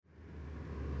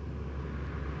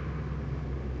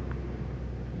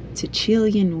It's a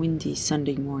chilly and windy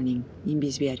Sunday morning in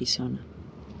Bisbee, Arizona.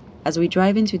 As we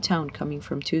drive into town coming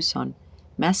from Tucson,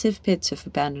 massive pits of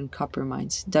abandoned copper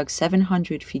mines dug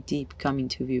 700 feet deep come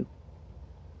into view.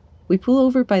 We pull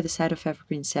over by the side of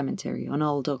Evergreen Cemetery on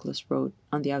Old Douglas Road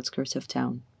on the outskirts of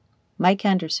town. Mike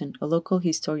Anderson, a local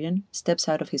historian, steps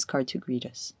out of his car to greet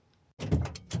us.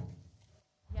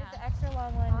 Yeah. The extra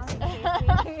long one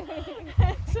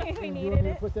just in case we needed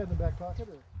it. Put that in the back pocket?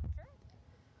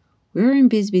 We're in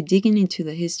Bisbee digging into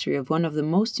the history of one of the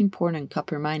most important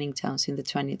copper mining towns in the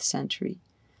 20th century.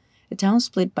 A town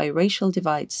split by racial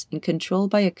divides and controlled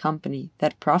by a company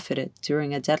that profited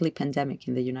during a deadly pandemic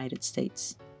in the United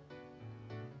States.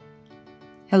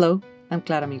 Hello, I'm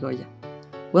Clara Migoya.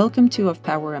 Welcome to Of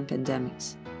Power and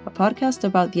Pandemics, a podcast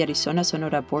about the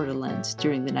Arizona-Sonora borderlands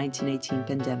during the 1918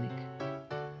 pandemic.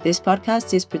 This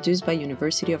podcast is produced by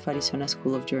University of Arizona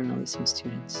School of Journalism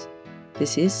students.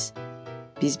 This is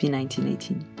Bisbee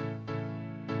 1918.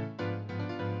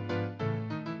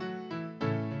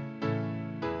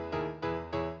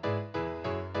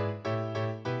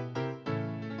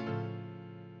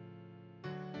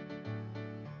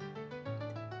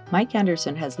 Mike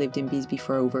Anderson has lived in Bisbee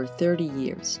for over 30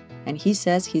 years, and he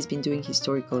says he's been doing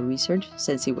historical research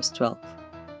since he was 12.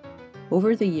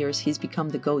 Over the years, he's become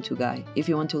the go-to guy if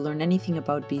you want to learn anything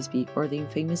about Bisbee or the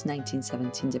infamous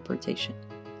 1917 deportation.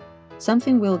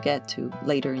 Something we'll get to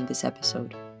later in this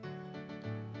episode.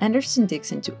 Anderson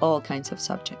digs into all kinds of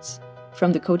subjects,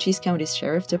 from the Cochise County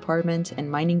Sheriff Department and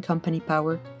mining company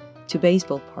power, to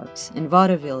baseball parks and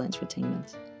vaudeville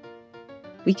entertainment.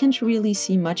 We can't really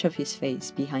see much of his face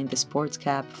behind the sports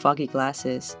cap, foggy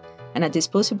glasses, and a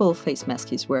disposable face mask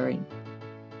he's wearing.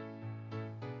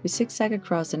 We zigzag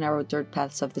across the narrow dirt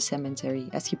paths of the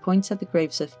cemetery as he points at the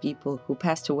graves of people who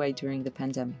passed away during the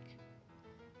pandemic.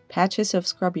 Patches of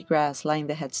scrubby grass line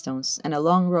the headstones, and a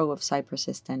long row of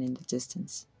cypresses stand in the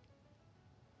distance.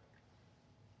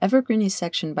 Evergreen is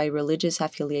sectioned by religious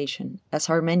affiliation, as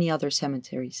are many other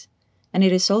cemeteries, and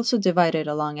it is also divided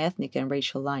along ethnic and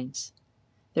racial lines.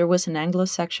 There was an Anglo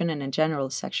section and a general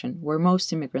section where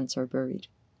most immigrants are buried.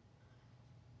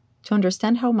 To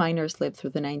understand how miners lived through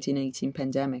the 1918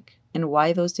 pandemic and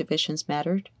why those divisions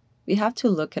mattered, we have to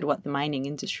look at what the mining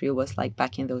industry was like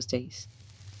back in those days.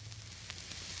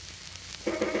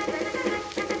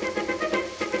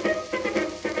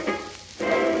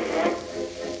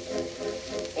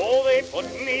 Oh, they put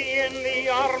me in the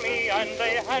army and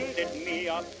they handed me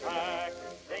a pack.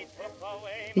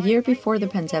 The year before the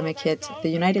pandemic hit, the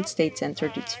United States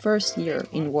entered its first year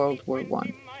in World War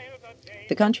I.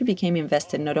 The country became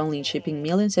invested not only in shipping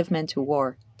millions of men to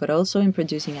war, but also in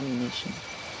producing ammunition.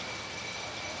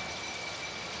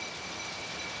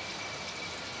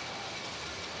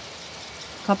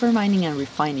 Copper mining and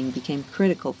refining became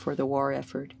critical for the war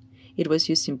effort. It was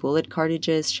used in bullet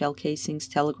cartridges, shell casings,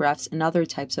 telegraphs, and other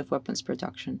types of weapons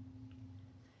production.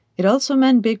 It also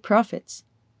meant big profits.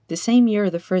 The same year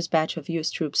the first batch of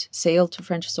U.S. troops sailed to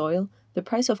French soil, the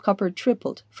price of copper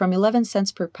tripled from 11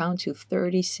 cents per pound to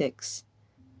 36.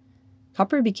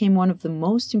 Copper became one of the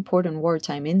most important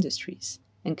wartime industries,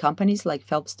 and companies like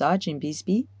Phelps Dodge in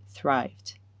Bisbee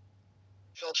thrived.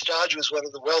 Phelps Dodge was one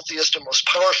of the wealthiest and most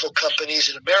powerful companies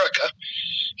in America,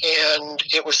 and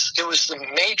it was the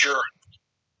major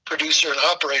producer and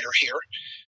operator here.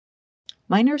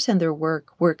 Miners and their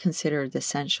work were considered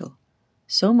essential,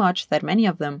 so much that many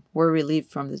of them were relieved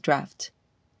from the draft.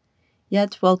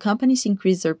 Yet, while companies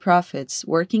increased their profits,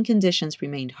 working conditions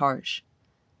remained harsh.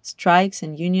 Strikes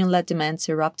and union-led demands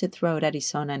erupted throughout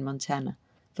Arizona and Montana,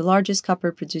 the largest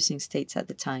copper-producing states at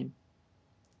the time.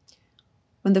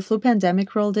 When the flu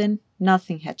pandemic rolled in,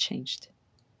 nothing had changed.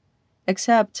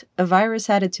 Except a virus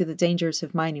added to the dangers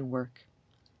of mining work.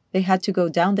 They had to go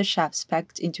down the shafts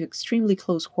packed into extremely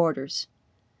close quarters.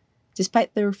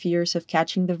 Despite their fears of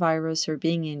catching the virus or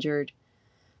being injured,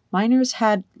 miners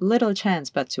had little chance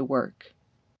but to work.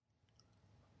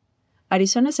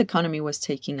 Arizona's economy was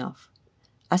taking off.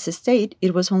 As a state,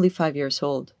 it was only 5 years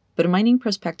old, but mining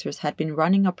prospectors had been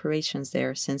running operations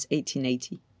there since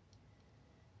 1880.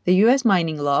 The U.S.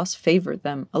 mining laws favored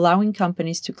them, allowing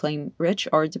companies to claim rich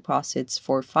ore deposits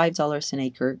for $5 an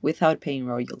acre without paying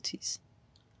royalties.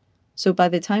 So by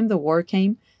the time the war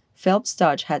came, Phelps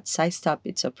Dodge had sized up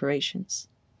its operations.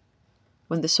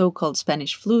 When the so-called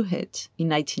Spanish flu hit in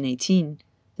 1918,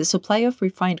 the supply of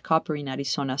refined copper in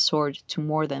Arizona soared to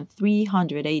more than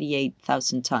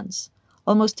 388,000 tons,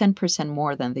 almost 10%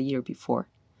 more than the year before.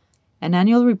 An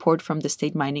annual report from the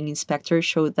state mining inspector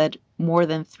showed that more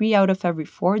than 3 out of every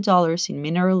 $4 in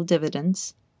mineral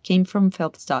dividends came from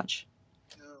Phelps Dodge.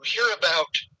 You hear about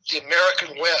the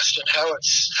American West and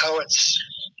how it's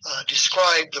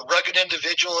described the rugged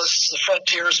individualists, the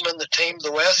frontiersmen that tamed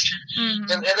the West.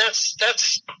 Mm-hmm. And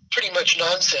that's pretty much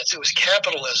nonsense. It was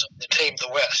capitalism that tamed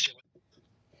the West.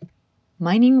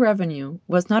 Mining revenue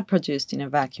was not produced in a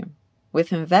vacuum.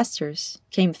 With investors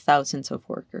came thousands of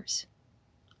workers.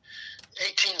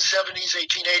 1870s,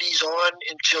 1880s on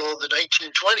until the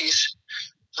 1920s,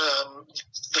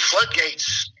 the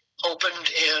floodgates opened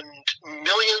and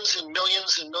millions and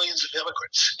millions and millions of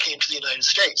immigrants came to the United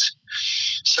States.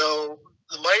 So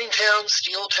the mining towns,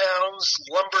 steel towns,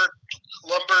 lumber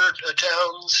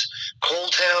towns, coal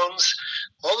towns,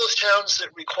 all those towns that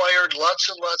required lots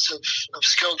and lots of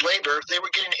skilled labor, they were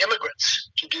getting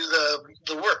immigrants to do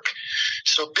the work.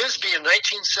 So Bisbee in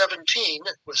 1917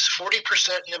 was 40%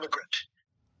 immigrant.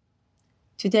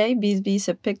 Today, Bisbee is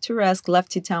a picturesque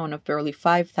lefty town of barely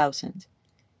 5,000.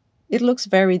 It looks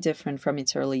very different from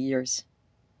its early years.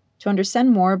 To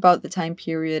understand more about the time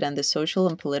period and the social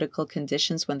and political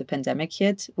conditions when the pandemic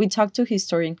hit, we talked to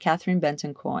historian Catherine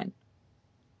Benton-Cohen.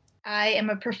 I am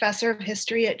a professor of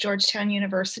history at Georgetown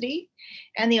University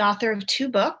and the author of 2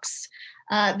 books.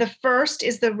 The first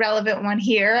is the relevant one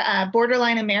here,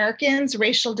 Borderline Americans,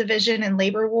 Racial Division and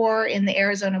Labor War in the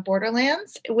Arizona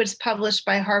Borderlands. It was published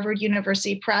by Harvard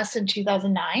University Press in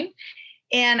 2009.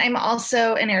 And I'm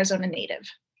also an Arizona native.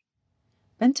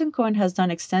 Benton-Cohen has done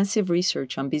extensive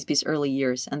research on Bisbee's early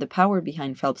years and the power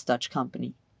behind Phelps Dodge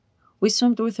Company. We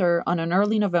Zoomed with her on an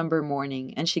early November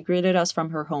morning, and she greeted us from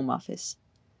her home office.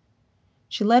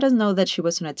 She let us know that she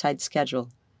was on a tight schedule,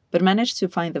 but managed to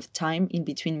find the time in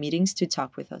between meetings to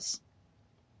talk with us.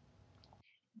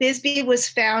 Bisbee was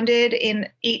founded in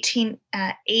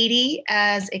 1880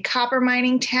 as a copper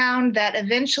mining town that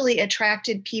eventually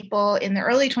attracted people in the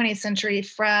early 20th century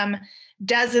from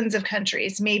dozens of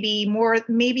countries,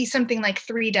 maybe something like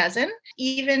 3 dozen.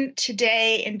 Even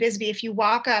today in Bisbee, if you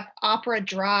walk up Opera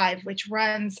Drive, which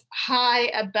runs high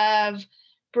above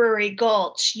Brewery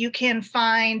Gulch, you can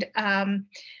find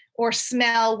or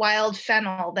smell wild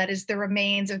fennel, that is the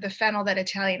remains of the fennel that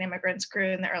Italian immigrants grew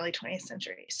in the early 20th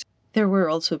century. There were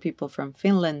also people from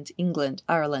Finland, England,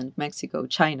 Ireland, Mexico,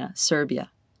 China, Serbia.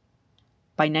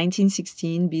 By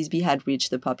 1916, Bisbee had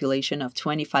reached a population of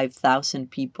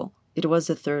 25,000 people. It was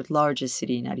the 3rd largest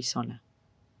city in Arizona.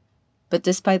 But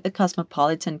despite the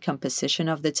cosmopolitan composition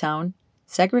of the town,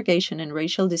 segregation and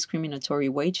racial discriminatory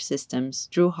wage systems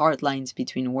drew hard lines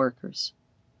between workers.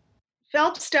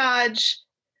 Phelps Dodge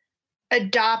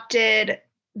adopted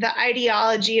the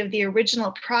ideology of the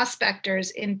original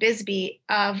prospectors in Bisbee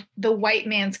of the white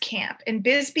man's camp. And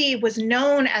Bisbee was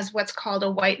known as what's called a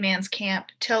white man's camp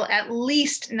till at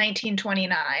least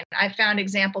 1929. I found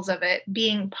examples of it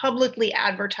being publicly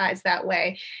advertised that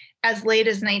way as late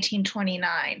as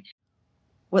 1929.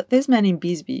 What this meant in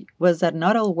Bisbee was that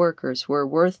not all workers were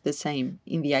worth the same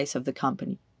in the eyes of the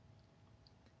company.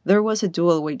 There was a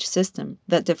dual wage system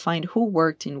that defined who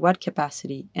worked in what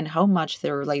capacity and how much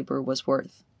their labor was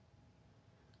worth.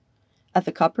 At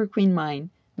the Copper Queen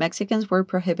mine, Mexicans were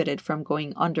prohibited from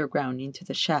going underground into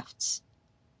the shafts.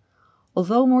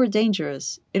 Although more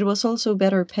dangerous, it was also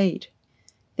better paid.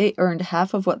 They earned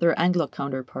half of what their Anglo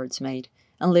counterparts made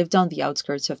and lived on the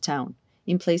outskirts of town,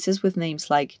 in places with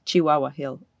names like Chihuahua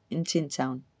Hill and Tin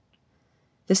Town.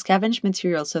 The scavenged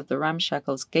materials of the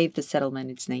ramshackles gave the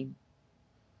settlement its name.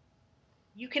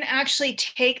 You can actually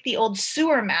take the old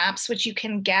sewer maps, which you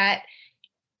can get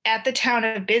at the town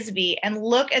of Bisbee, and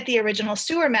look at the original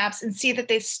sewer maps and see that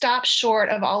they stop short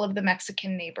of all of the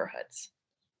Mexican neighborhoods.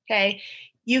 Okay.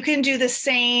 You can do the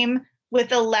same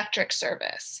with electric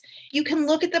service. You can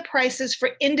look at the prices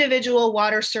for individual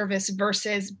water service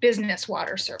versus business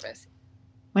water service.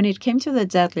 When it came to the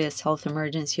deadliest health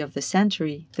emergency of the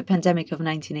century, the pandemic of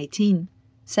 1918,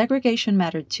 segregation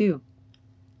mattered too.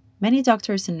 Many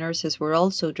doctors and nurses were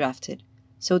also drafted,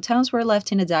 so towns were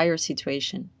left in a dire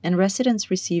situation, and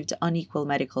residents received unequal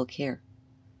medical care.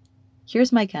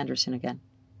 Here's Mike Anderson again.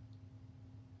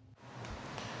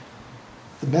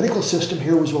 The medical system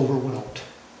here was overwhelmed,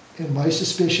 and my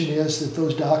suspicion is that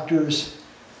those doctors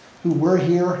who were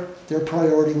here, their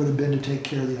priority would have been to take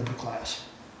care of the upper class.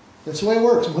 That's the way it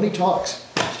works. Money talks.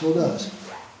 It still does.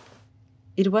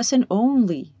 It wasn't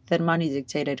only that money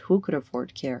dictated who could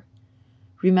afford care.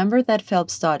 Remember that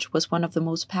Phelps Dodge was one of the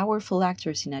most powerful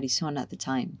actors in Arizona at the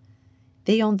time.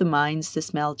 They owned the mines, the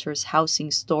smelters, housing,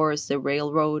 stores, the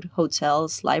railroad,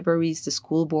 hotels, libraries, the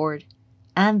school board,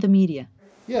 and the media.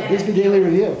 Yeah, Bisbee Daily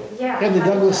Review, and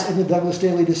the Douglas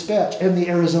Daily Dispatch, and the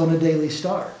Arizona Daily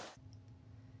Star.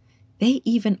 They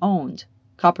even owned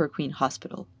Copper Queen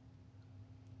Hospital.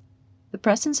 The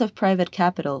presence of private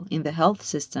capital in the health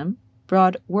system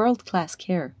brought world-class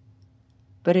care,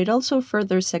 but it also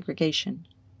furthered segregation.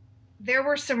 there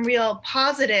were some real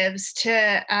positives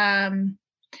to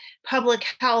public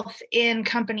health in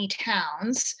company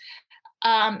towns.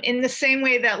 In the same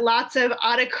way that lots of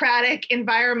autocratic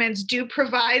environments do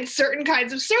provide certain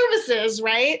kinds of services,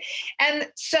 right? And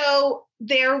so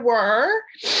there were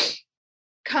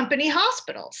company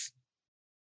hospitals,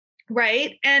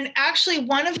 right? And actually,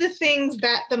 one of the things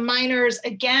that the miners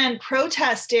again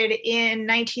protested in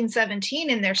 1917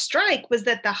 in their strike was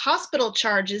that the hospital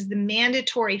charges, the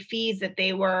mandatory fees that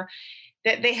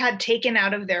they had taken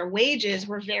out of their wages,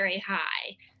 were very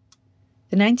high.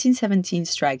 The 1917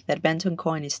 strike that Benton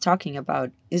Cohen is talking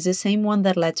about is the same one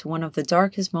that led to one of the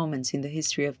darkest moments in the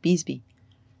history of Bisbee.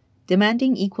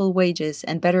 Demanding equal wages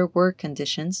and better work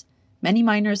conditions, many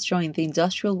miners joined the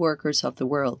Industrial Workers of the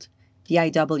World, the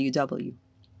IWW,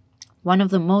 one of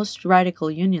the most radical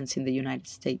unions in the United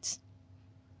States.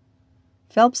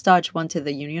 Phelps Dodge wanted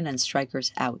the union and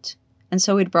strikers out, and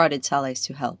so it brought its allies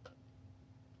to help.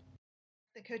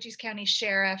 The Cochise County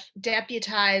Sheriff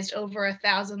deputized over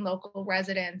 1,000 local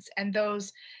residents, and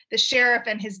the sheriff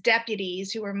and his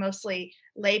deputies, who were mostly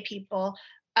lay people,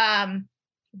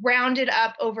 rounded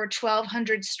up over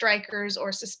 1,200 strikers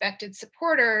or suspected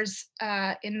supporters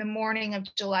in the morning of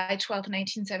July 12,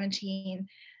 1917,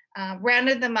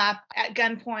 rounded them up at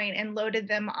gunpoint and loaded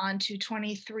them onto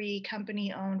 23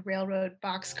 company-owned railroad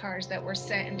boxcars that were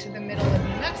sent into the middle of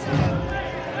New Mexico.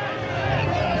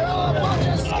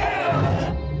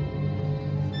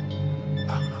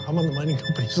 I'm on the mining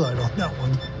company side on that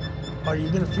one. Are you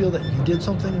going to feel that you did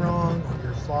something wrong, or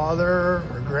your father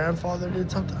or grandfather did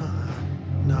something?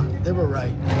 No, they were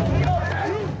right.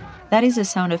 That is the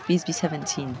sound of Bisbee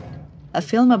 17, a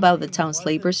film about the town's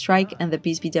labor strike and the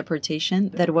Bisbee deportation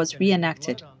that was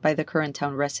reenacted by the current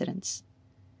town residents.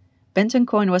 Benton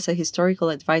Cohen was a historical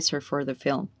advisor for the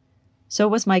film. So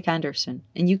was Mike Anderson,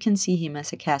 and you can see him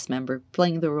as a cast member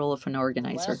playing the role of an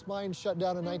organizer. The last mine shut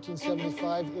down in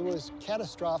 1975. It was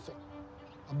catastrophic.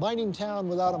 A mining town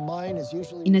without a mine is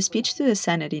usually... In a speech to the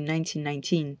Senate in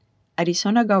 1919,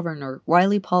 Arizona Governor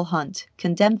Wiley Paul Hunt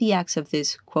condemned the acts of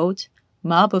this, quote,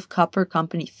 mob of copper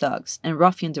company thugs and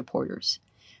ruffian deporters,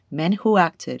 men who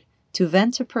acted to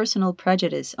vent a personal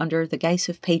prejudice under the guise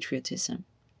of patriotism,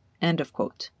 end of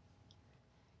quote.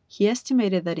 He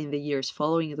estimated that in the years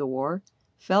following the war,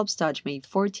 Phelps Dodge made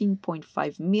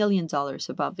 $14.5 million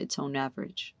above its own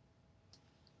average.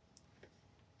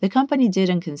 The company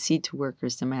didn't concede to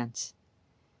workers' demands.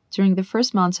 During the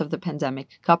first months of the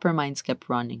pandemic, copper mines kept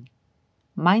running.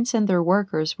 Mines and their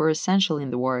workers were essential in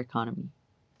the war economy.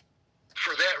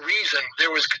 For that reason,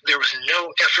 there was no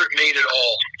effort made at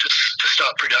all to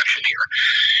stop production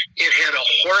here. It had a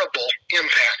horrible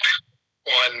impact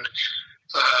on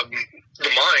the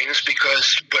mines,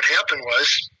 because what happened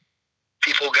was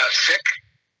people got sick.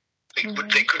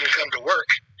 They couldn't come to work.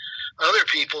 Other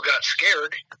people got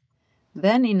scared.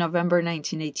 Then, in November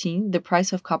 1918, the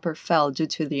price of copper fell due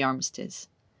to the armistice.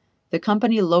 The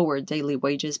company lowered daily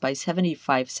wages by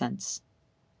 75 cents.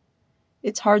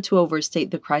 It's hard to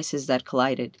overstate the crisis that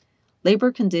collided.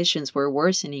 Labor conditions were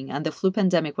worsening, and the flu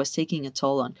pandemic was taking a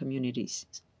toll on communities.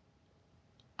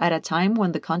 At a time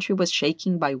when the country was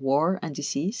shaken by war and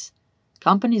disease,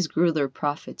 companies grew their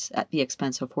profits at the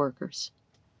expense of workers.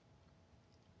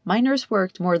 Miners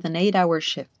worked more than 8-hour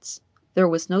shifts. There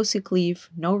was no sick leave,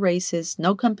 no raises,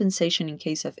 no compensation in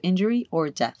case of injury or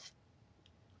death.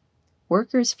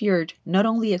 Workers feared not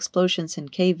only explosions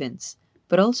and cave-ins,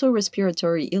 but also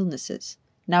respiratory illnesses,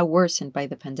 now worsened by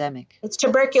the pandemic. It's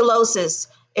tuberculosis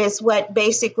is what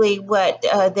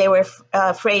they were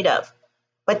afraid of.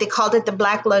 But they called it the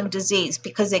black lung disease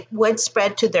because it would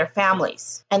spread to their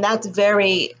families. And that's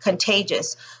very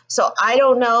contagious. So I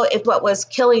don't know if what was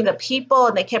killing the people,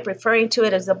 and they kept referring to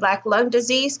it as the black lung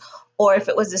disease, or if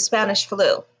it was the Spanish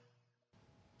flu.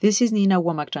 This is Nina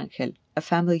Womack Rangel, a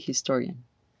family historian.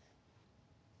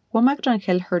 Womack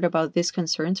Rangel heard about these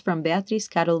concerns from Beatrice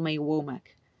Carol May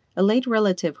Womack, a late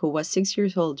relative who was 6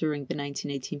 years old during the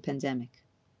 1918 pandemic.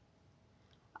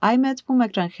 I met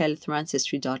Womack Rangel through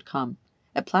Ancestry.com,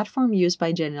 a platform used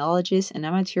by genealogists and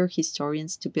amateur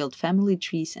historians to build family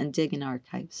trees and dig in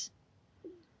archives.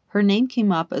 Her name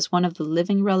came up as one of the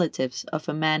living relatives of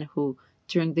a man who,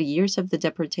 during the years of the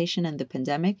deportation and the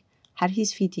pandemic, had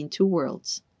his feet in two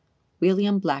worlds,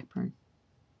 William Blackburn.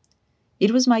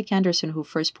 It was Mike Anderson who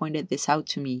first pointed this out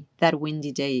to me that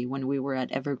windy day when we were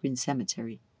at Evergreen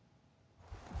Cemetery.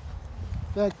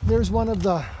 In fact, there's one of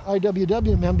the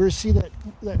IWW members. See that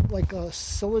like a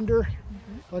cylinder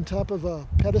on top of a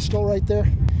pedestal right there?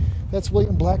 That's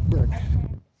William Blackburn.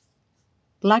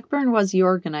 Blackburn was the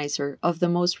organizer of the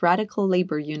most radical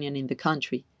labor union in the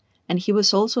country, and he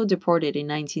was also deported in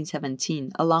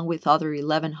 1917 along with other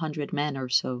 1,100 men or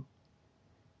so.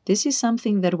 This is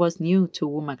something that was new to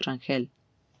Womack Rangel.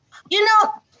 You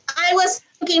know, I was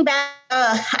thinking back,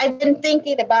 I've been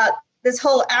thinking about this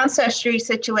whole ancestry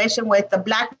situation with the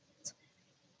Black,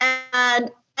 and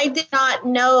I did not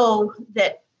know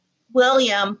that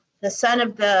William, the son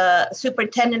of the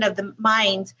superintendent of the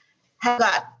mines, had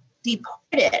got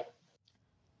deported.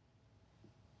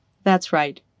 That's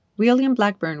right. William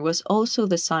Blackburn was also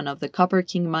the son of the Copper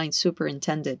King mine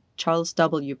superintendent, Charles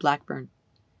W. Blackburn.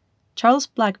 Charles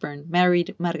Blackburn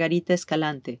married Margarita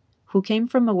Escalante, who came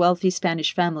from a wealthy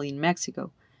Spanish family in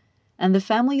Mexico, and the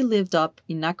family lived up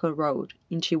in Naco Road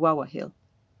in Chihuahua Hill.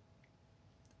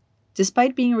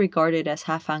 Despite being regarded as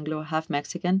half Anglo, half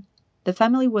Mexican, the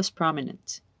family was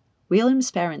prominent. William's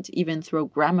parents even threw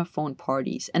gramophone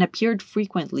parties and appeared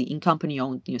frequently in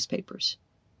company-owned newspapers.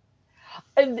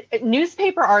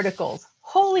 Newspaper articles,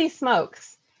 holy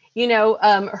smokes. Nina's,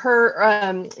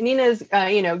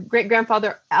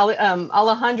 great-grandfather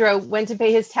Alejandro went to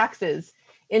pay his taxes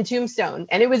in Tombstone,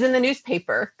 and it was in the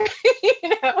newspaper.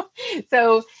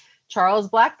 So Charles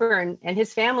Blackburn and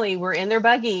his family were in their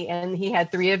buggy, and he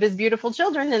had 3 of his beautiful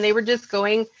children, and they were just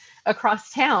going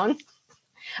across town.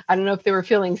 I don't know if they were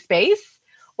filling space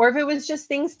or if it was just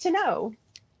things to know.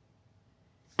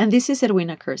 And this is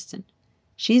Edwina Kirsten.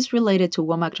 She's related to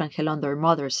Womack Rangel on their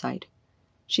mother's side.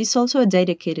 She's also a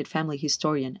dedicated family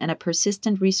historian and a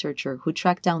persistent researcher who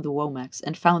tracked down the Womacks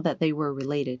and found that they were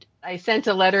related. I sent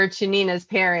a letter to Nina's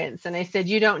parents and I said,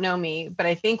 you don't know me, but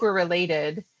I think we're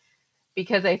related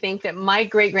because I think that my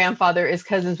great-grandfather is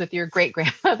cousins with your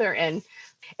great-grandmother. And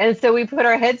so we put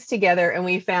our heads together and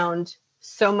we found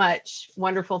so much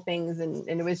wonderful things, and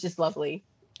it was just lovely.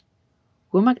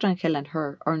 Womack Rangel and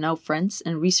her are now friends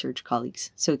and research colleagues,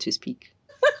 so to speak.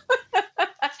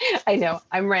 I know,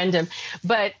 I'm random,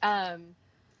 but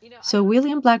So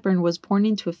William Blackburn was born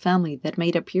into a family that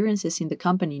made appearances in the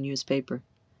company newspaper,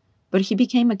 but he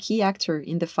became a key actor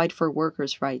in the fight for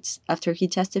workers' rights after he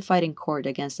testified in court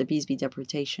against the Bisbee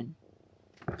deportation.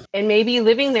 And maybe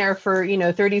living there for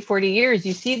 30, 40 years,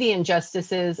 you see the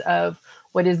injustices of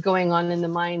what is going on in the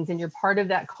mines, and you're part of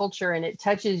that culture, and it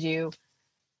touches you.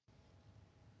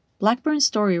 Blackburn's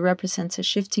story represents a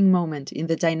shifting moment in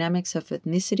the dynamics of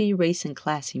ethnicity, race, and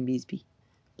class in Bisbee.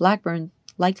 Blackburn,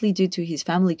 likely due to his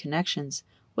family connections,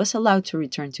 was allowed to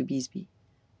return to Bisbee.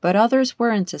 But others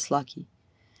weren't as lucky.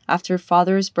 After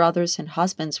fathers, brothers, and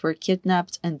husbands were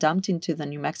kidnapped and dumped into the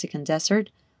New Mexican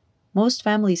desert, most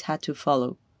families had to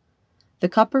follow. The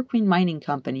Copper Queen Mining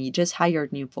Company just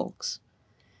hired new folks.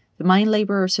 The mine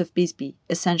laborers of Bisbee,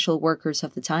 essential workers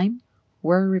of the time,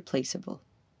 were replaceable.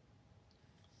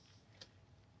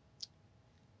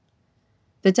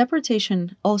 The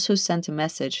deportation also sent a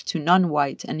message to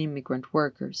non-white and immigrant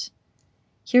workers.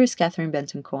 Here is Catherine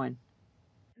Benton-Cohen.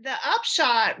 The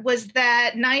upshot was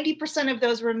that 90% of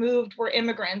those removed were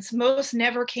immigrants. Most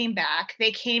never came back.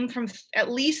 They came from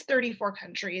at least 34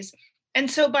 countries. And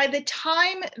so by the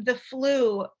time the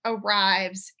flu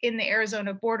arrives in the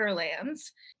Arizona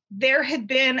borderlands, there had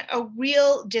been a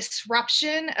real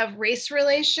disruption of race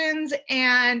relations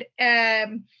and a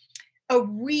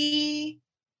reinstatement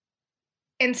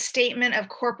of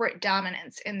corporate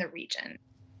dominance in the region.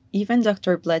 Even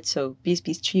Dr. Bledsoe,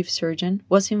 Bisbee's chief surgeon,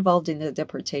 was involved in the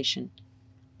deportation.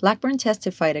 Blackburn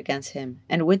testified against him,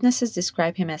 and witnesses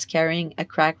describe him as carrying a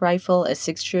crack rifle, a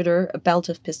 6-shooter, a belt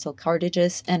of pistol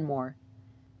cartridges, and more.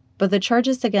 But the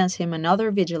charges against him and other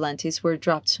vigilantes were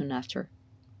dropped soon after.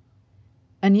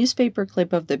 A newspaper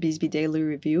clip of the Bisbee Daily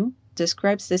Review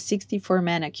describes the 64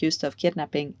 men accused of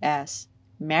kidnapping as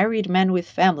married men with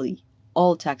family,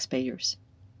 all taxpayers.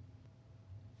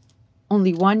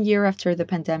 Only 1 year after the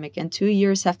pandemic and 2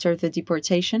 years after the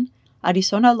deportation,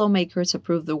 Arizona lawmakers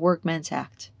approved the Workmen's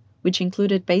Act, which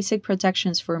included basic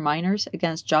protections for miners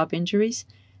against job injuries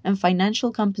and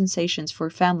financial compensations for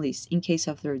families in case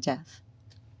of their death.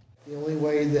 The only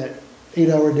way that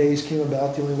 8-hour days came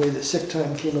about, the only way that sick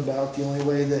time came about, the only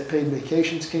way that paid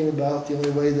vacations came about, the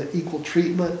only way that equal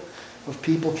treatment of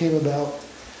people came about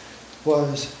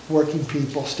was working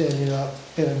people standing up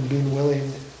and being willing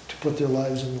to put their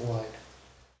lives on the line.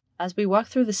 As we walked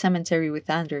through the cemetery with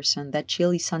Anderson that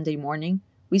chilly Sunday morning,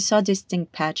 we saw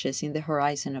distinct patches in the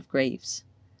horizon of graves.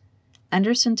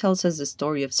 Anderson tells us the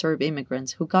story of Serb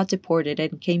immigrants who got deported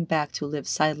and came back to live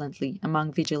silently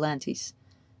among vigilantes,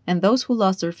 and those who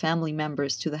lost their family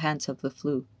members to the hands of the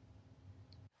flu.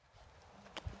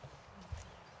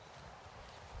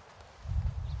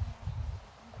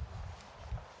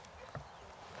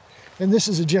 And this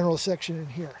is a general section in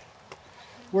here.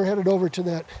 We're headed over to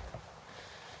that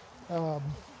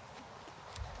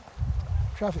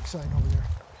traffic sign over there.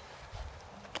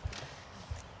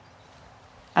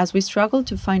 As we struggle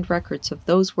to find records of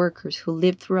those workers who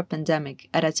lived through a pandemic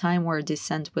at a time where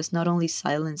dissent was not only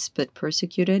silenced but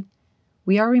persecuted,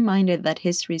 we are reminded that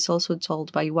history is also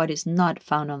told by what is not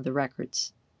found on the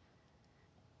records.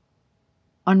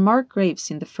 Unmarked graves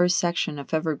in the first section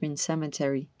of Evergreen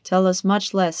Cemetery tell us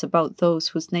much less about those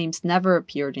whose names never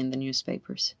appeared in the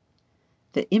newspapers.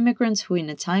 The immigrants who, in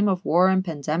a time of war and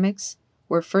pandemics,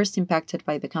 were first impacted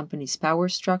by the company's power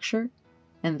structure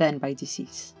and then by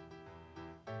disease.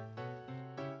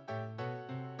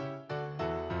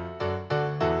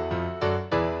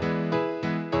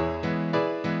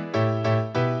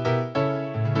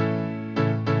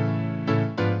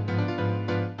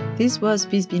 This was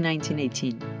Bisbee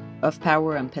 1918, of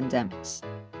Power and Pandemics.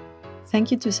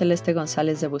 Thank you to Celeste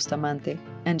González de Bustamante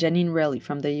and Janine Relly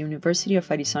from the University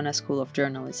of Arizona School of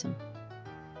Journalism.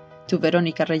 To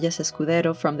Verónica Reyes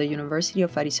Escudero from the University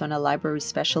of Arizona Library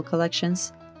Special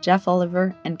Collections, Jeff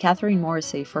Oliver, and Catherine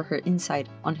Morrissey for her insight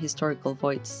on historical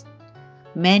voids.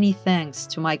 Many thanks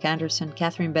to Mike Anderson,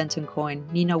 Catherine Benton-Cohen,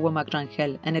 Nina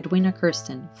Womack-Rangel, and Edwina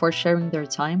Kirsten for sharing their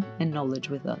time and knowledge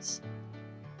with us.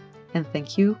 And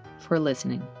thank you for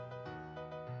listening.